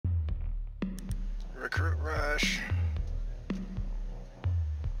Recruit rush.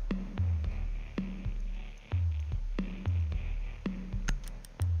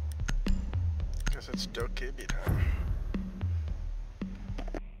 Guess it's Dokibi time.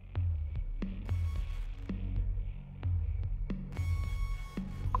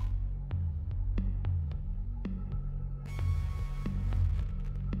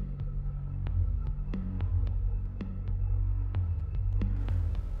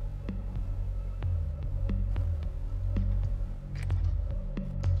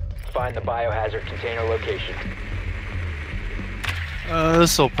 Find the biohazard container location.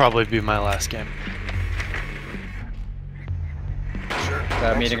 This will probably be my last game.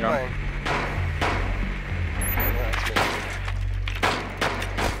 Sure. Meeting room.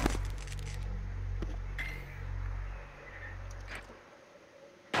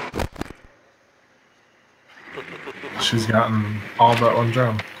 She's gotten all but one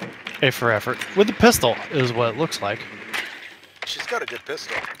drum. A for effort. With the pistol is what it looks like. She's got a good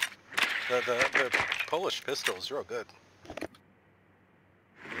pistol. The Polish pistol is real good.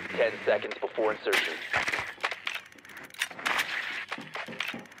 10 seconds before insertion.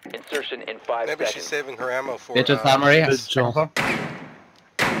 Insertion in 5 Maybe seconds. she's saving her ammo for. Vigil summary. Vigil.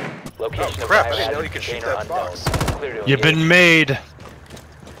 Location Oh crap! I of didn't know biohazard you could shoot container that unknown. box. Clear to You've engage. been made.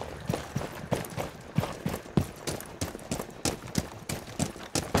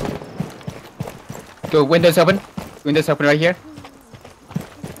 Go, windows open. Windows open right here.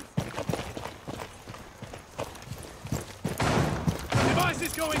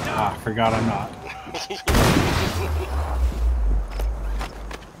 Ah, forgot I'm not.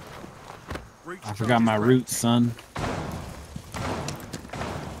 I forgot my roots, son.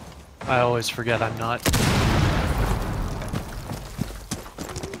 I always forget I'm not.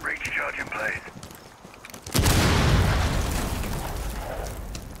 Charge in place.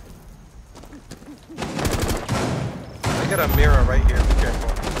 I got a mirror right here. Be careful.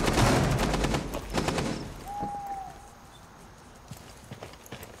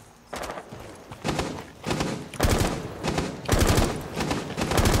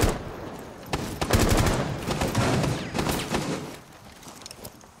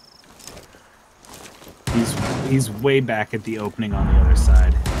 He's way back at the opening on the other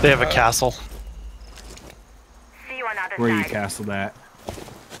side. They have a castle. See you on the other Where you side. castled at?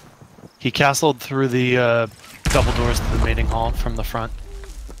 He castled through the double doors to the meeting hall from the front.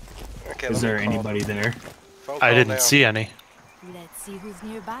 Okay, Is let me there call anybody there? phone I call didn't now. see any. Let's see who's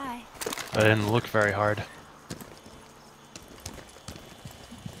nearby. I didn't look very hard.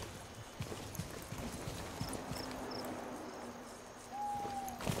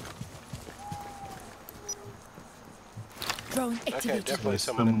 Drone Okay, activated. definitely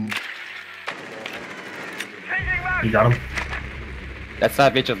someone in. You got him? That's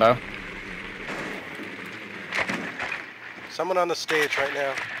not Vigil though. Someone on the stage right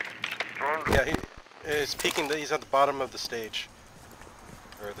now. Yeah, he is peeking. He's at the bottom of the stage,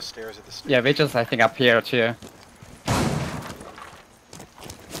 or the stairs of the stage. Yeah, Vigil's I think up here too.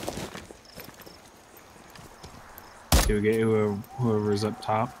 Do we get whoever's up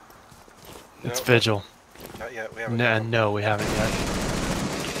top? It's No, Vigil. Not yet. We haven't. No, got him. no, we haven't yet.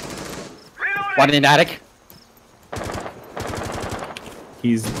 One in attic.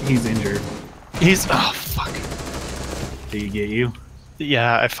 He's injured. He's oh fuck. Did he get you?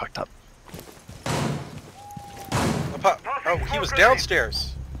 Yeah, I fucked up. Oh, he was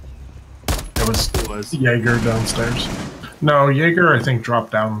downstairs. It was It was. Jaeger downstairs. No, Jaeger I think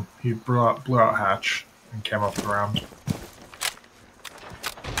dropped down. He blew out hatch and came up around.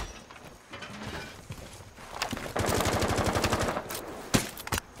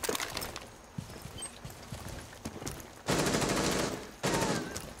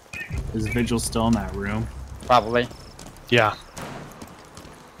 Is Vigil still in that room? Probably. Yeah.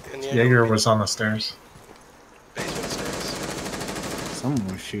 In the Jaeger was on the stairs. basement stairs. Someone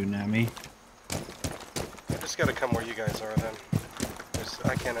was shooting at me. I just gotta come where you guys are then.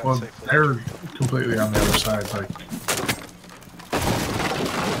 I can't out Well, safely. they're completely on the other side. Like,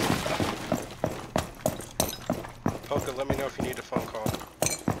 Polka, let me know if you need a phone call.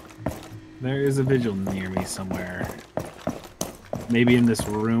 There is a Vigil near me somewhere. Maybe in this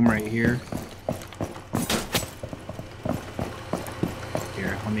room right here.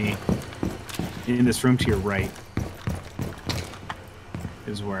 Here, let me... In this room to your right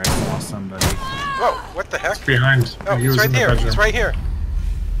is where I saw somebody. Whoa! What the heck? behind. Oh, he he's was right in the here. bedroom. He's right here.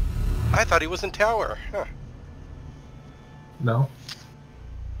 I thought he was in tower. Huh. No.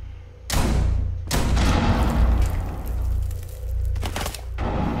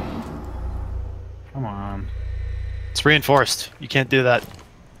 Come on. It's reinforced. You can't do that.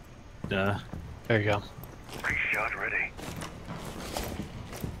 Duh. There you go. Shot ready.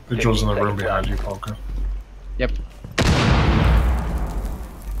 Vigil's in the room behind you, Polka. Yep.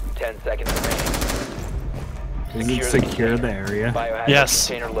 10 seconds remaining. Does it secure the area? Biohazard Yes.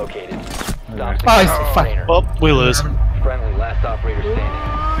 container located. Okay. Stop Oh, securing fuck. container. Oh, we lose. Friendly, last operator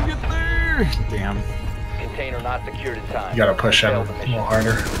standing. Get there! Damn. Container not secured in time. You gotta push him Failed a the mission. little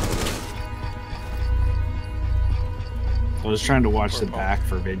harder. I was trying to watch the back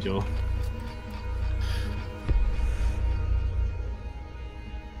for Vigil.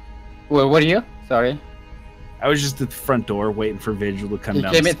 Well, what are you? Sorry. I was just at the front door waiting for Vigil to come He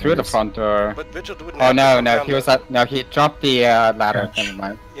down. came the in through the stairs. front door. But Vigil wouldn't Oh have to no, come no, down he was the- at, no, he dropped the ladder. Hatch. Never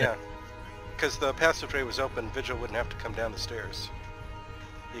mind. Yeah. Because the passageway was open, Vigil wouldn't have to come down the stairs.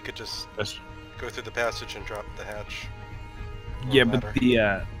 He could just go through the passage and drop the hatch. Or Yeah, but ladder.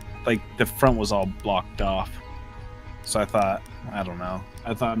 the like the front was all blocked off. So I thought, I don't know.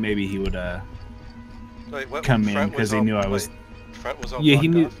 I thought maybe he would Wait, what, come in front was 'cause he all- knew I was- wait, front was all Yeah, he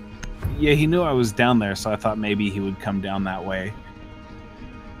blocked knew. off? Yeah, he knew I was down there, so I thought maybe he would come down that way.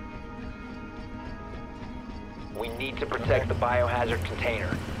 We need to protect the biohazard container.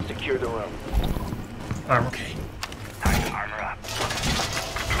 Secure the room. Okay. Time to armor up.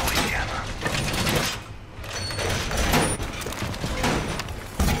 Throwing jammer.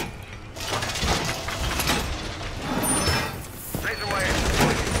 Razor wire.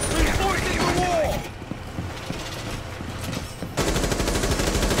 Reinforcing the wall.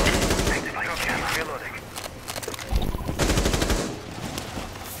 Activating jammer. Reloading.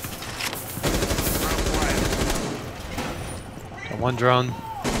 Got one drone.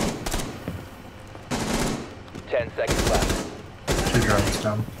 10 seconds left. 2 drones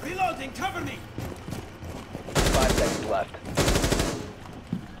down. 5 seconds left.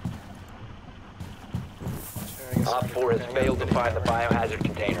 I guess Op 4 has failed to find the biohazard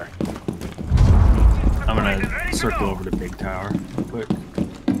container. I'm gonna circle over to Big Tower real quick.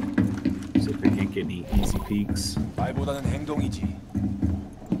 See if I can't get any easy peeks. 말보다는 행동이지.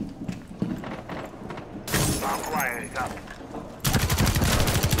 Bomb wire is up.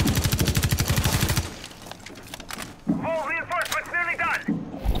 Full reinforcements nearly done.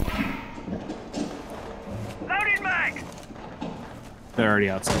 Loading mag. They're already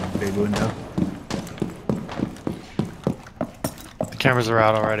outside the big window. The cameras are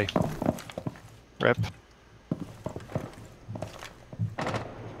out already. Rip.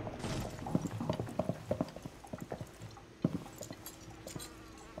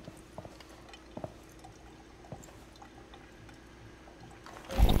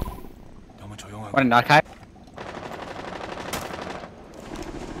 너무 조용하고. One in archive.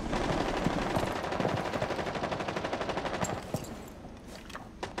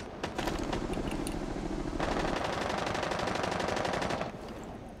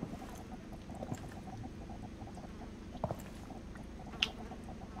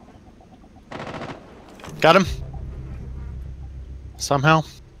 Got him. Somehow.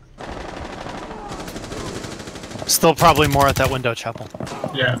 Still probably more at that window, Chapel.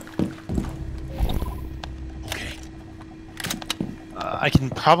 Yeah. I can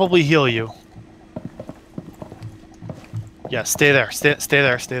probably heal you. Yeah, stay there. Stay there.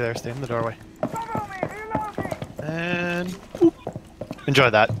 Stay there. Stay in the doorway. And boop. Enjoy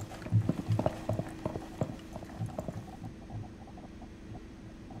that.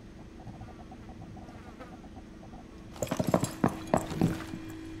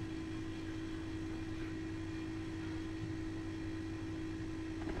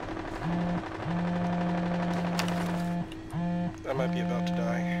 I might be about to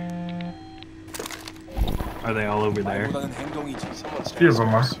die. Are they all over there? 말보다는 행동이지. Someone's Few of them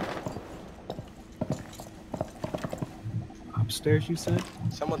are. downstairs. Upstairs, you said?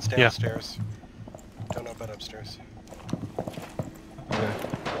 Someone's Yeah. downstairs. Don't know about upstairs. Okay.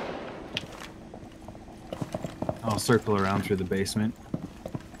 I'll circle around through the basement.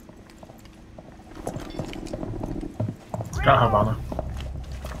 Got Havana.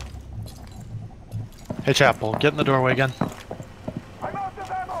 Hey, Chapel, get in the doorway again.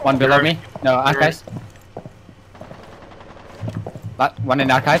 One below me. No, archives. One in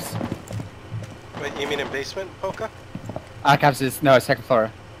archives. Wait, you mean in basement, Polka? Archives is no second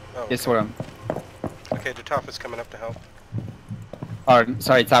floor. Oh, This room. okay, Dutov is coming up to help. Or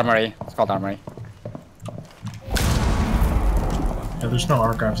sorry, it's armory. It's called armory. Yeah, there's no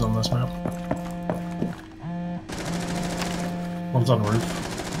archives on this map. One's on the roof.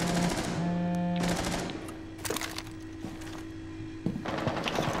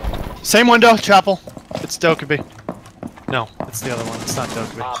 Same window, Chapel. It's Dokkaby. No, it's the other one. It's not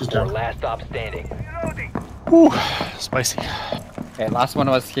Dokkaby. Op She's 4, down. last stop standing. Whew, spicy. Okay, last one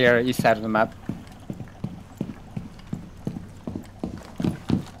was here, east side of the map.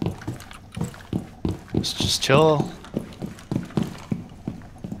 Chill.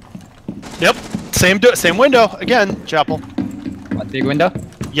 Yep. Same window again, Chapel. One big window.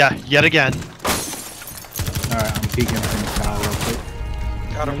 Yeah, yet again. Alright, I'm peeking from the tower real quick.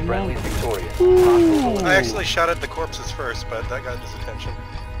 Got him. Friendly victorious. I actually shot at the corpses first, but that got his attention.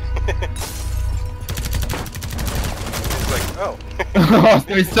 He's like, oh.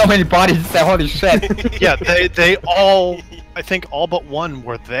 There's so many bodies. Holy shit. Yeah, they all, I think all but one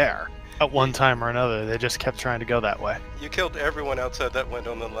were there at one time or another. They just kept trying to go that way. You killed everyone outside that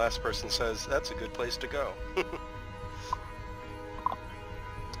window, and then the last person says, that's a good place to go.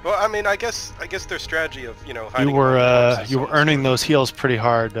 Well, I mean, I guess their strategy of, you know, hiding You were among earning those heals pretty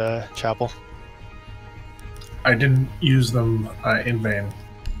hard, Chapel. I didn't use them in vain.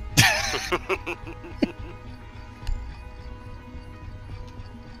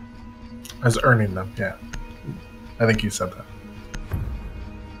 I was earning them, yeah. I think you said that.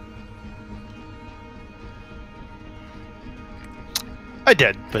 I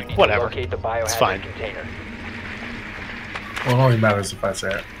did, You but need to whatever. locate the biohazard It's fine. container. Well, it only matters if I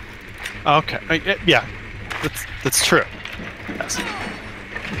say it. Okay, yeah, that's true. Yes.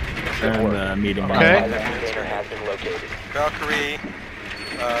 And meeting Okay. Biohazard container has been located. Valkyrie,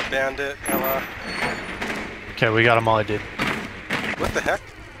 Bandit, Ella. Okay, we got them all, dude. What the heck?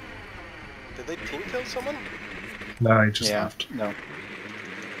 Did they team kill someone? No, I just Yeah. left. No.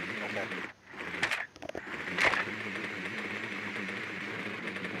 Okay.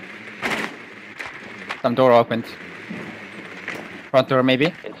 Some door opened. Front door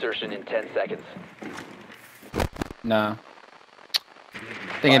maybe? Insertion in 10 seconds. No.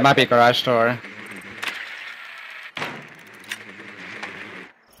 I think it might be garage door.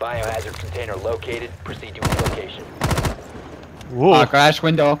 Biohazard container located. Proceed to its location. Whoa. Garage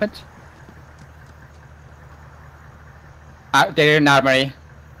window opened. They're in armory.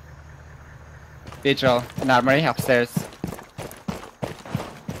 Vigil in armory upstairs.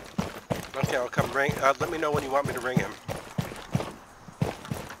 Okay, I'll come ring. Let me know when you want me to ring him.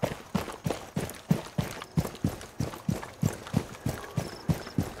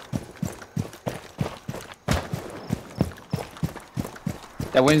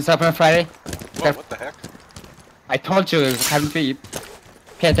 The window's open Friday. Whoa, what the heck? I told you, have to be.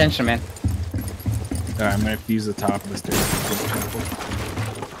 Pay attention, man. Alright, I'm gonna fuse the top of the stairs.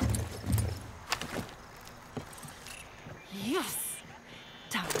 Yes.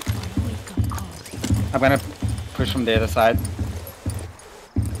 Time for a wake-up call. I'm gonna push from the other side.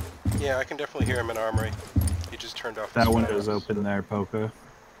 Yeah, I can definitely hear him in armory. He just turned off. That his window's flares. open there, Poco.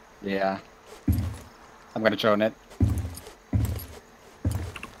 Yeah. I'm gonna drone it.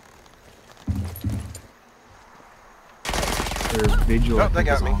 There's Vigil Oh, they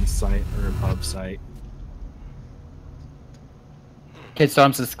got me. on site or above site. Kid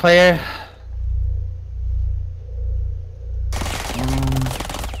Storms is clear.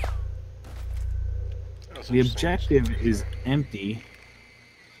 That was The interesting. objective is empty.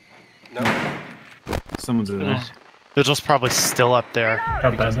 No. Someone's in there. Vigil's probably still up there.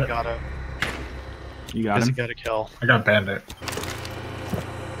 Got Because he Bandit. You got him? got a kill. I got Bandit.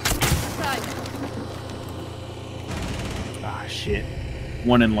 Ah, shit.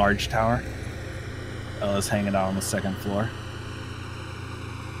 One in large tower. Ella's hanging out on the second floor.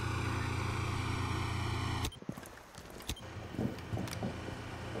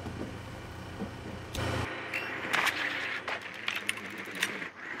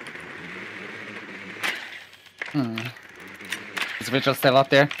 Is Vigil still up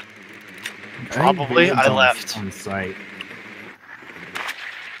there? Probably. Vigil's I on- left. on site.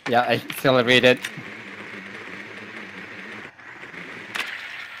 Yeah, I still read it.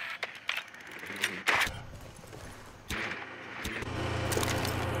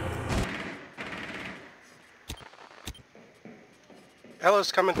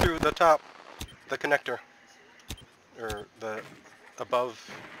 Ella's coming through the top, the connector, or the above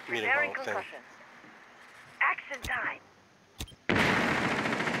meeting Preparing hall thing. concussion. Action time.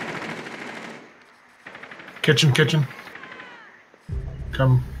 Kitchen.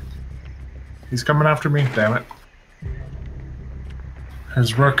 Come. He's coming after me, damn it.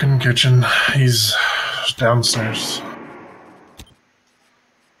 There's Rook in kitchen. He's downstairs.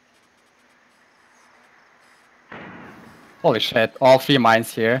 Holy shit, all 3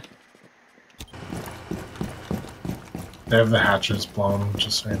 mines here. They have the hatches blown,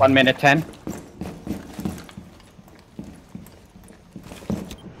 just saying. 1 minute 10.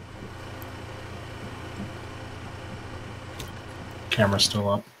 Camera's still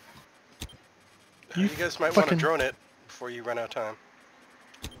up. You guys might want fucking- to drone it before you run out of time.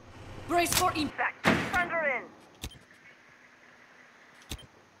 Brace for impact. Thunder in.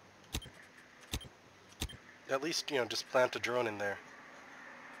 At least, just plant a drone in there.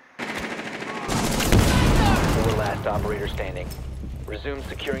 4 last operator standing. Resume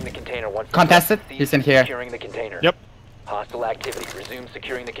securing the container once the Contested. threat He's in ceases here. securing the container. Yep. Hostile activity. Resume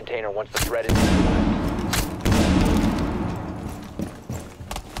securing the container once the threat is neutralized.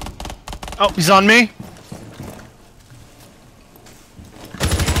 Oh, he's on me.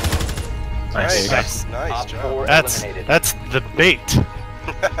 Nice. Nice Op job. 4 That's eliminated. the bait.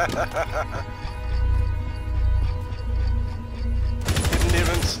 Didn't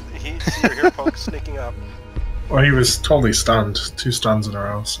even see your hair poke sneaking up. Well, he was totally stunned. 2 stuns in a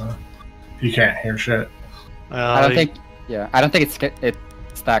row, so he can't hear shit. I don't think. Yeah, I don't think it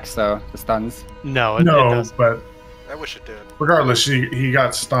stacks though. The stuns. No, it No, does. but I wish it did. regardless, he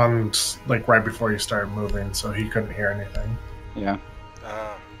got stunned like right before he started moving, so he couldn't hear anything. Yeah.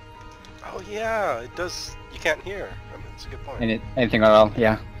 Oh yeah, it does. You can't hear. I mean, that's a good point. Anything at all?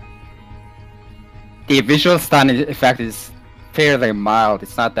 Yeah. The visual stun effect is fairly mild.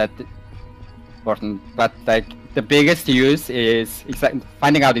 It's not that important, but like the biggest use is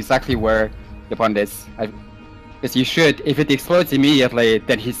finding out exactly where the opponent is. Because you should, if it explodes immediately,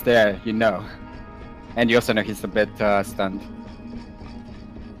 then he's there. You know, and you also know he's a bit stunned.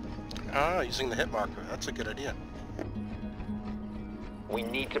 Using the hit marker. That's a good idea. We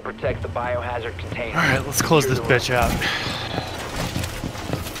need to protect the biohazard container. Alright, let's close this bitch out.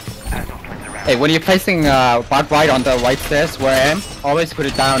 Hey, when you're placing bot right on the right stairs where I am, always put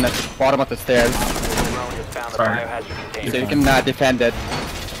it down at the bottom of the stairs Drone has found the Sorry. biohazard container. so you can defend it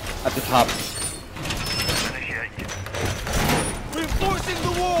at the top. Reinforcing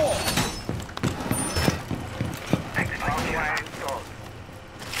the wall.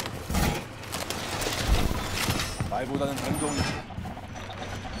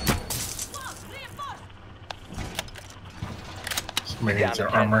 Somebody Down needs to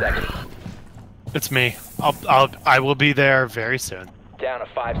their 10 armor. seconds. It's me. I will be there very soon. Down to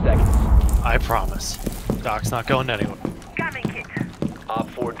 5 seconds. I promise. Doc's not going anywhere. Scanning kit. Op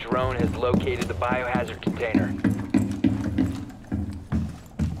 4 drone has located the biohazard container.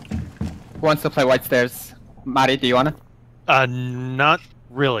 Who wants to play white stairs? Mari, do you wanna? Not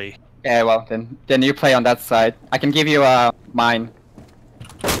really. Yeah, well then you play on that side. I can give you mine.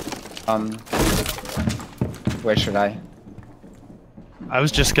 Where should I? I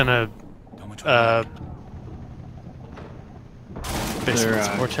was just gonna basically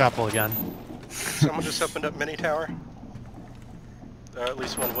support Chapel again. Someone just opened up mini tower. At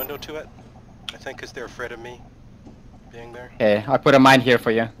least one window to it. I think because they're afraid of me being there. Okay, I put a mine here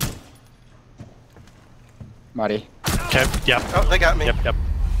for you. Mari. Okay, yep. Oh, they got me. Yep.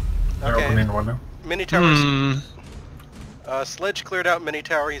 They're Okay. opening the window. Mini towers. Hmm. Sledge cleared out mini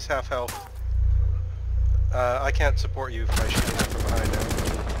tower. He's half health. I can't support you if I shoot him from behind now.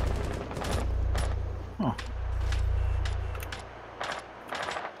 Oh.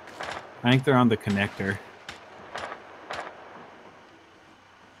 I think they're on the connector.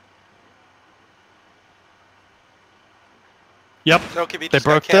 Yep. Okay, we They just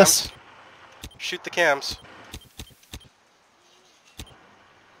got broke cams. this. Shoot the cams.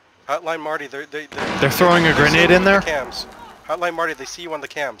 Hotline Marty, they're throwing a grenade in there? The cams. Hotline Marty, they see you on the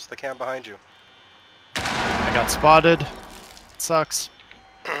cams. The cam behind you. I got spotted. Sucks.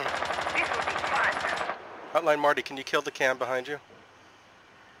 This will be fun. Hotline Marty, can you kill the cam behind you?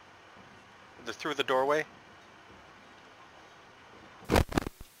 Through the doorway?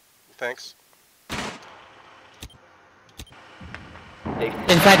 Thanks.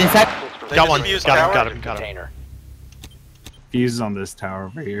 Inside. They Got one. defused Got him, tower? got him. Container. Fuse on this tower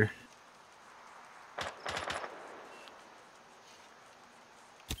over here.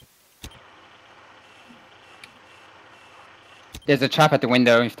 There's a trap at the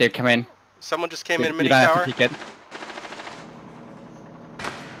window if they come in. Someone just came You in mini don't have tower. to peek it.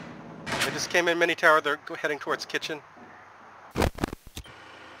 They just came in mini tower. They're heading towards kitchen.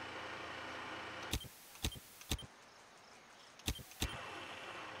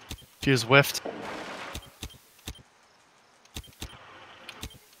 Fuse whiffed.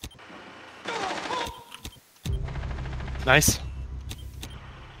 Nice.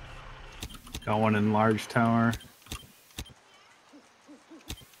 Got one in large tower.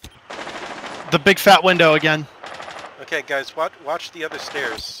 The big fat window again. Okay, guys, watch the other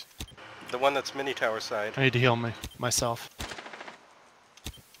stairs. The one that's mini tower side. I need to heal myself.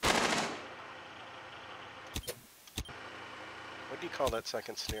 What do you call that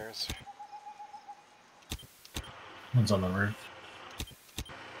second stairs? One's on the roof.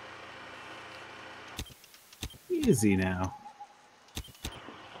 Easy now.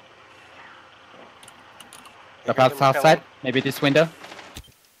 Look out south side. Maybe this window.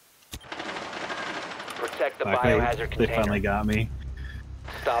 Protect the biohazard They container. finally got me.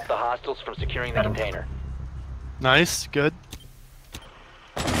 Stop the hostiles from securing the container. Nice, good.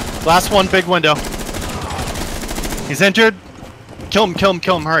 Last one, big window. He's injured. Kill him, kill him,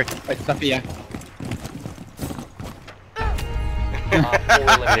 kill him, hurry. Wait, Sophia. Op 4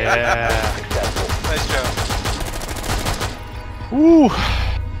 eliminated. Yeah. Successful. Nice job. Ooh.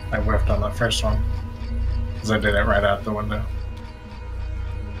 I whiffed on that first one. Because I did it right out the window.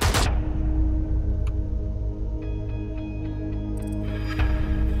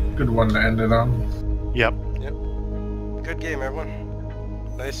 Good one to end it on. Yep. Good game,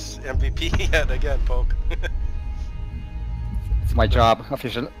 everyone. Nice MVP yet again, Poke. It's my job.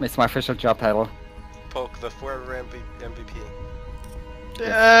 It's my official job title. Poke, the forever MVP.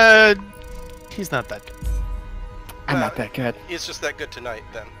 He's not that good. I'm not that good. He's just that good tonight,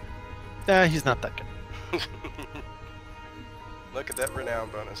 then. He's not that good. Look at that renown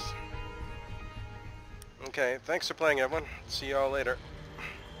bonus. Okay, thanks for playing, everyone. See you all later.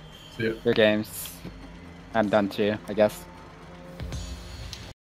 See ya. Your games. I'm done too, I guess.